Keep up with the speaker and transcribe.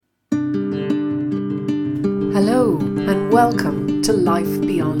Hello and welcome to Life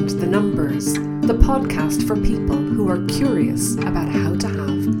Beyond the Numbers, the podcast for people who are curious about how to have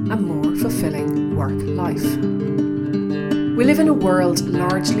a more fulfilling work life. We live in a world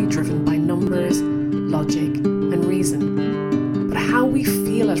largely driven by numbers, logic and reason. But how we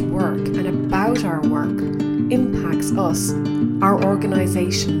feel at work and about our work impacts us, our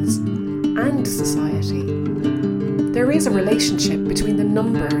organisations and society. There is a relationship between the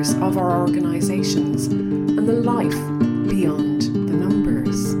numbers of our organisations and the life beyond the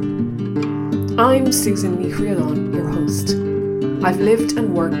numbers. I'm Susan Chriodain, your host. I've lived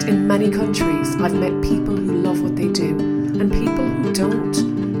and worked in many countries. I've met people who love what they do and people who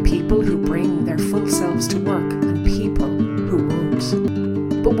don't, people who bring their full selves to work and people who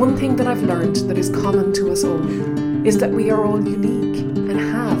won't. But one thing that I've learned that is common to us all is that we are all unique and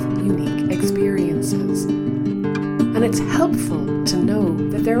have unique experiences. And it's helpful to know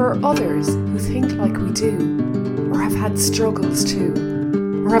that there are others who think like we do, or have had struggles too,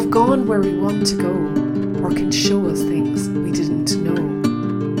 or have gone where we want to go, or can show us things we didn't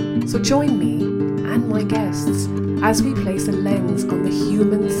know. So join me and my guests as we place a lens on the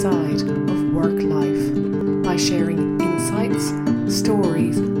human side of work life by sharing insights,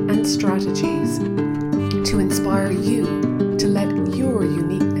 stories and strategies to inspire you to let your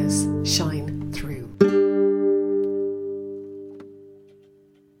uniqueness shine through.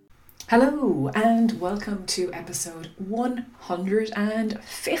 Hello and welcome to episode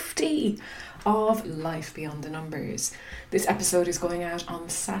 150 of Life Beyond the Numbers. This episode is going out on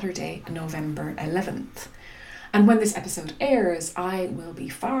Saturday, November 11th. And when this episode airs, I will be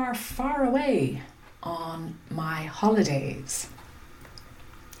far, far away on my holidays.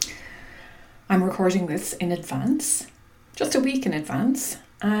 I'm recording this in advance, just a week in advance.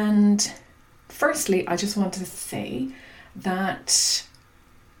 And firstly, I just want to say that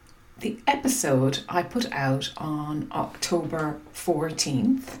the episode I put out on October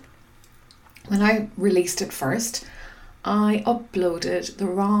 14th, when I released it first, I uploaded the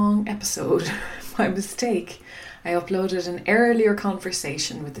wrong episode by mistake. I uploaded an earlier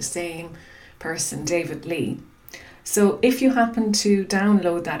conversation with the same person, David Lee. So if you happen to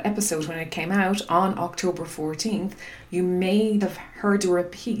download that episode when it came out on October 14th, you may have heard a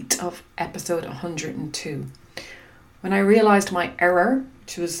repeat of episode 102. When I realised my error,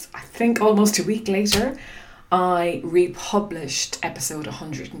 which was I think almost a week later, I republished episode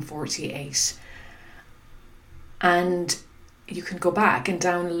 148. And you can go back and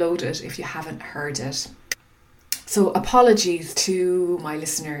download it if you haven't heard it. So apologies to my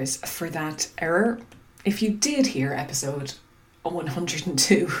listeners for that error. If you did hear episode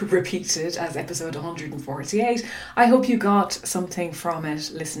 102 repeated as episode 148, I hope you got something from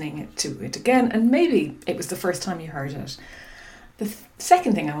it listening to it again, and maybe it was the first time you heard it. The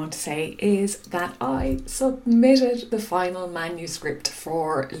second thing I want to say is that I submitted the final manuscript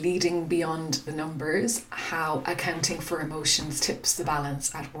for Leading Beyond the Numbers, How Accounting for Emotions Tips the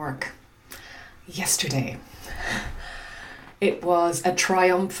Balance at Work, yesterday. It was a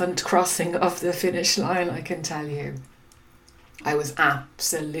triumphant crossing of the finish line, I can tell you. I was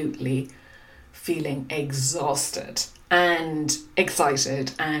absolutely feeling exhausted and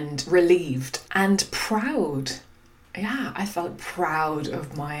excited and relieved and proud. Yeah, I felt proud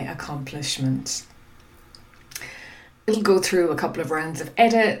of my accomplishment. It'll go through a couple of rounds of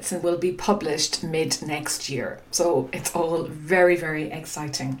edits and will be published mid next year. So it's all very, very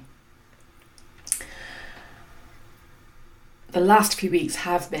exciting. The last few weeks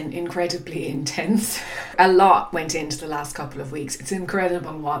have been incredibly intense. A lot went into the last couple of weeks. It's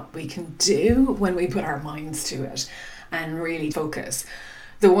incredible what we can do when we put our minds to it and really focus.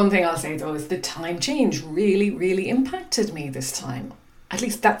 The one thing I'll say though is the time change really impacted me this time. At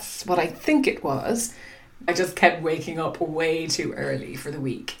least that's what I think it was. I just kept waking up way too early for the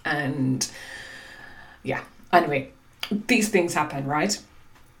week. And yeah, anyway, these things happen, right?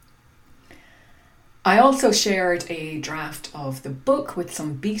 I also shared a draft of the book with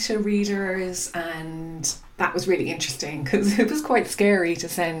some beta readers, and that was really interesting because it was quite scary to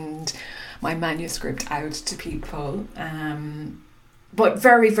send my manuscript out to people, but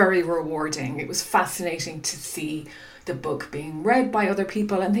very, very rewarding. It was fascinating to see the book being read by other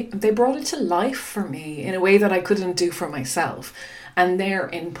people, and they brought it to life for me in a way that I couldn't do for myself. And their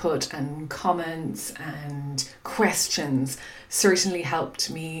input and comments and questions certainly helped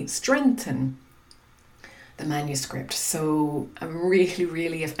me strengthen the manuscript. So I'm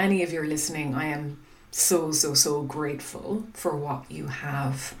really, if any of you are listening, I am so grateful for what you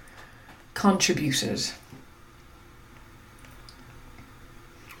have contributed.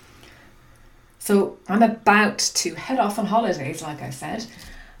 So I'm about to head off on holidays, like I said,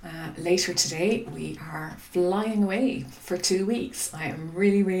 Later today, we are flying away for 2 weeks. I am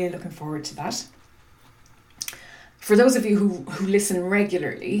really, really looking forward to that. For those of you who listen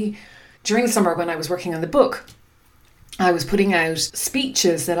regularly, during the summer when I was working on the book, I was putting out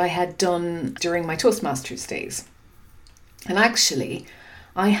speeches that I had done during my Toastmasters days. And actually,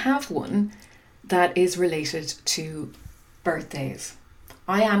 I have one that is related to birthdays.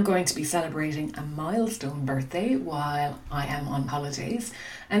 I am going to be celebrating a milestone birthday while I am on holidays.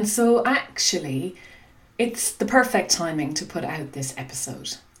 And so actually, it's the perfect timing to put out this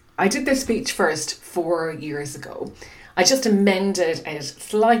episode. I did this speech first 4 years ago. I just amended it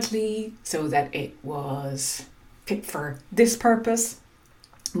slightly so that it was fit for this purpose.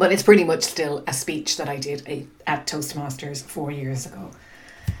 But it's pretty much still a speech that I did at Toastmasters 4 years ago.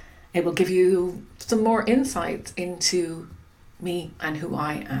 It will give you some more insight into me and who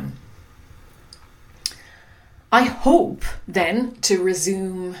I am. I hope then to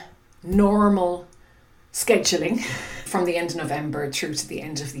resume normal scheduling from the end of November through to the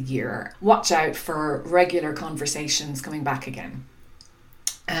end of the year. Watch out for regular conversations coming back again.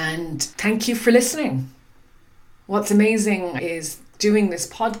 And thank you for listening. What's amazing is doing this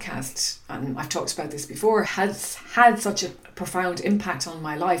podcast, and I've talked about this before, has had such a profound impact on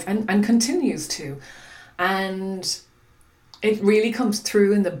my life and continues to. And it really comes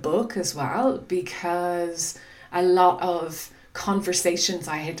through in the book as well, because a lot of conversations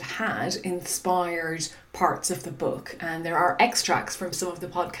I had inspired parts of the book, and there are extracts from some of the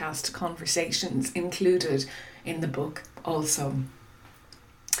podcast conversations included in the book also.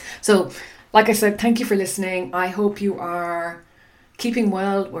 So, like I said, thank you for listening. I hope you are keeping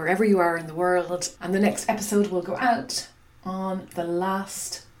well wherever you are in the world, and the next episode will go out on the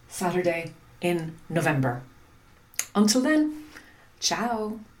last Saturday in November. Until then,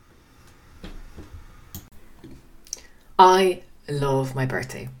 ciao. I love my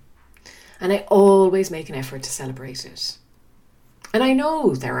birthday, and I always make an effort to celebrate it. And I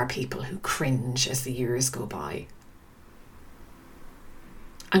know there are people who cringe as the years go by.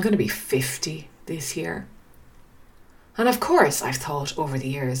 I'm going to be 50 this year. And of course I've thought over the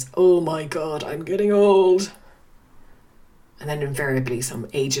years, oh my God, I'm getting old. And then invariably some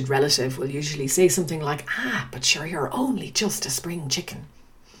aged relative will usually say something like, but sure, you're only just a spring chicken.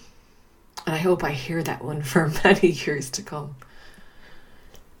 And I hope I hear that one for many years to come.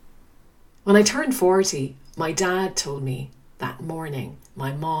 When I turned 40, my dad told me that morning,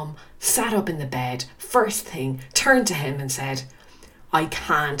 my mom sat up in the bed, first thing, turned to him and said, I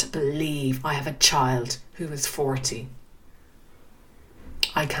can't believe I have a child who is 40.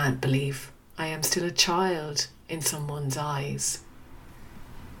 I can't believe I am still a child in someone's eyes.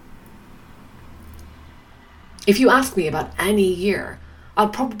 If you ask me about any year, I'll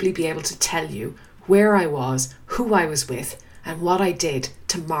probably be able to tell you where I was, who I was with, and what I did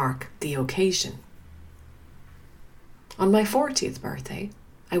to mark the occasion. On my 40th birthday,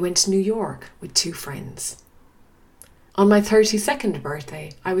 I went to New York with 2 friends. On my 32nd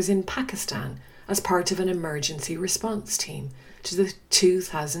birthday, I was in Pakistan as part of an emergency response team to the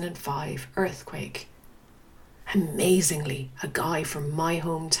 2005 earthquake. Amazingly, a guy from my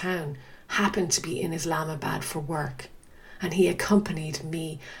hometown happened to be in Islamabad for work, and he accompanied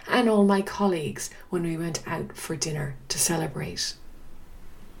me and all my colleagues when we went out for dinner to celebrate.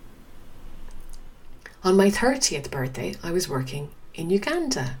 On my 30th birthday, I was working in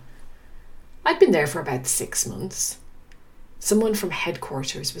Uganda. I'd been there for about 6 months. Someone from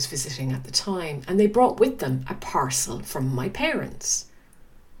headquarters was visiting at the time, and they brought with them a parcel from my parents.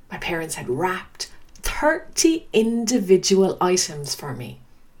 My parents had wrapped 30 individual items for me.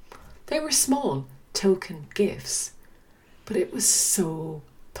 They were small token gifts, but it was so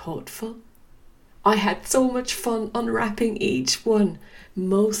thoughtful. I had so much fun unwrapping each one,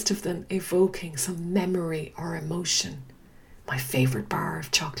 most of them evoking some memory or emotion. My favourite bar of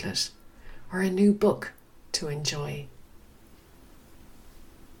chocolate, or a new book to enjoy.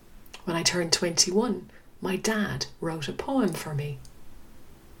 When I turned 21, my dad wrote a poem for me.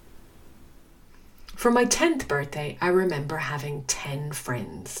 For my 10th birthday, I remember having 10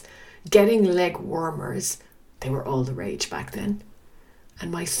 friends, getting leg warmers, they were all the rage back then,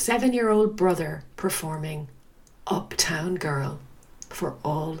 and my 7-year-old brother performing Uptown Girl for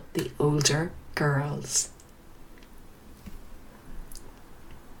all the older girls.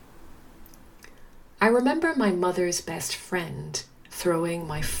 I remember my mother's best friend throwing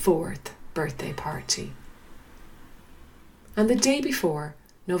my 4th birthday party. And the day before,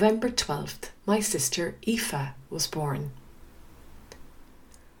 November 12th, my sister Aoife was born.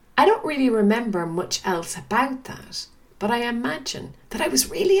 I don't really remember much else about that, but I imagine that I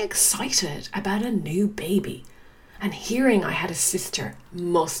was really excited about a new baby And hearing I had a sister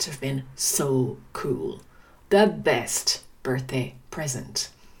must have been so cool. The best birthday present.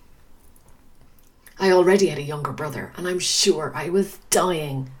 I already had a younger brother, and I'm sure I was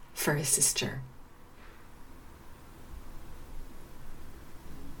dying for a sister.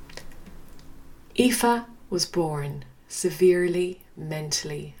 Aoife was born severely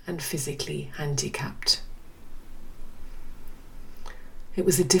mentally and physically handicapped. It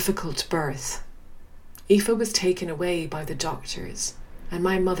was a difficult birth. Aoife was taken away by the doctors, and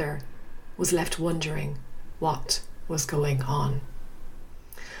my mother was left wondering what was going on.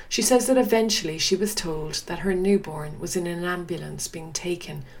 She says that eventually she was told that her newborn was in an ambulance being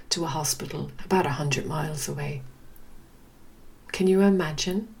taken to a hospital about 100 miles away. Can you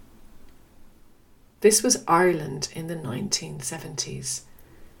imagine? This was Ireland in the 1970s.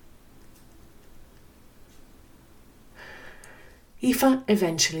 Aoife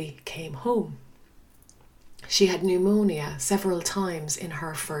eventually came home. She had pneumonia several times in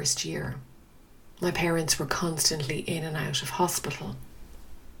her first year. My parents were constantly in and out of hospital.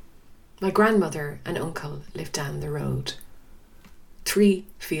 My grandmother and uncle lived down the road, 3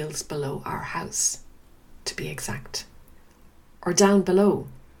 fields below our house, to be exact. Or down below,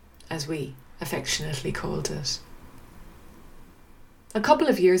 as we affectionately called it. A couple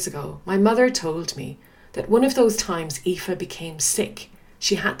of years ago, my mother told me that one of those times Aoife became sick,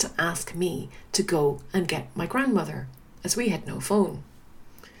 she had to ask me to go and get my grandmother, as we had no phone.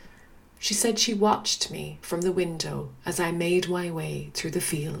 She said she watched me from the window as I made my way through the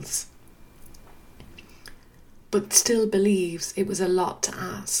fields, but still believes it was a lot to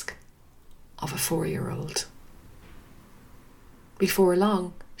ask of a 4-year-old. Before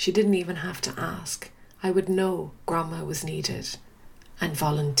long, she didn't even have to ask. I would know Grandma was needed and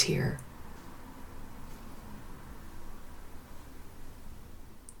volunteer.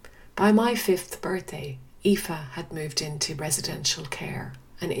 By my 5th birthday, Aoife had moved into residential care,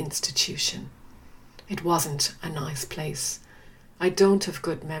 an institution. It wasn't a nice place. I don't have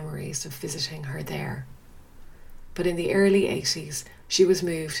good memories of visiting her there. But in the early 80s, she was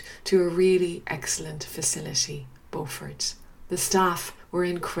moved to a really excellent facility, Beaufort. The staff were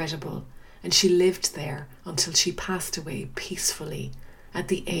incredible, and she lived there until she passed away peacefully at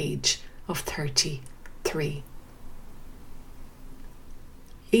the age of 33.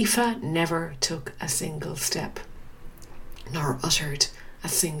 Aoife never took a single step, nor uttered a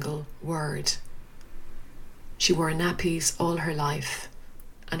single word. She wore nappies all her life,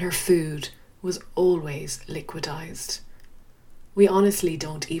 and her food was always liquidized. We honestly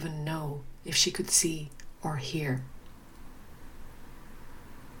don't even know if she could see or hear.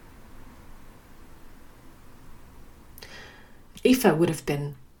 Aoife would have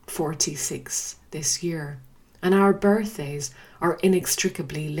been 46 this year, and our birthdays are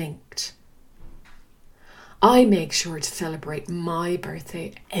inextricably linked. I make sure to celebrate my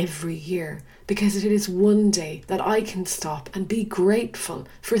birthday every year because it is one day that I can stop and be grateful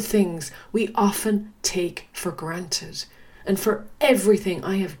for things we often take for granted and for everything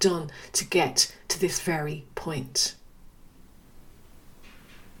I have done to get to this very point.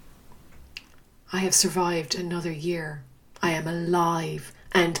 I have survived another year. I am alive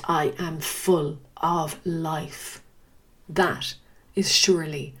and I am full of life. That is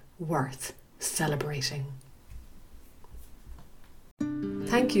surely worth celebrating.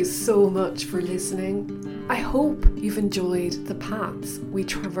 Thank you so much for listening. I hope you've enjoyed the paths we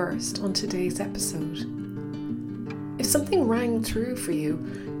traversed on today's episode. If something rang true for you,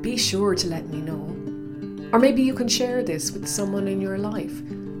 be sure to let me know. Or maybe you can share this with someone in your life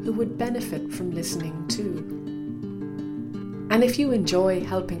who would benefit from listening too. And if you enjoy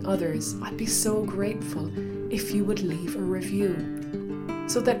helping others, I'd be so grateful if you would leave a review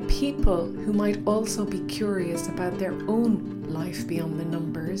so that people who might also be curious about their own life beyond the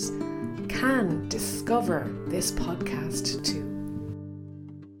numbers can discover this podcast too.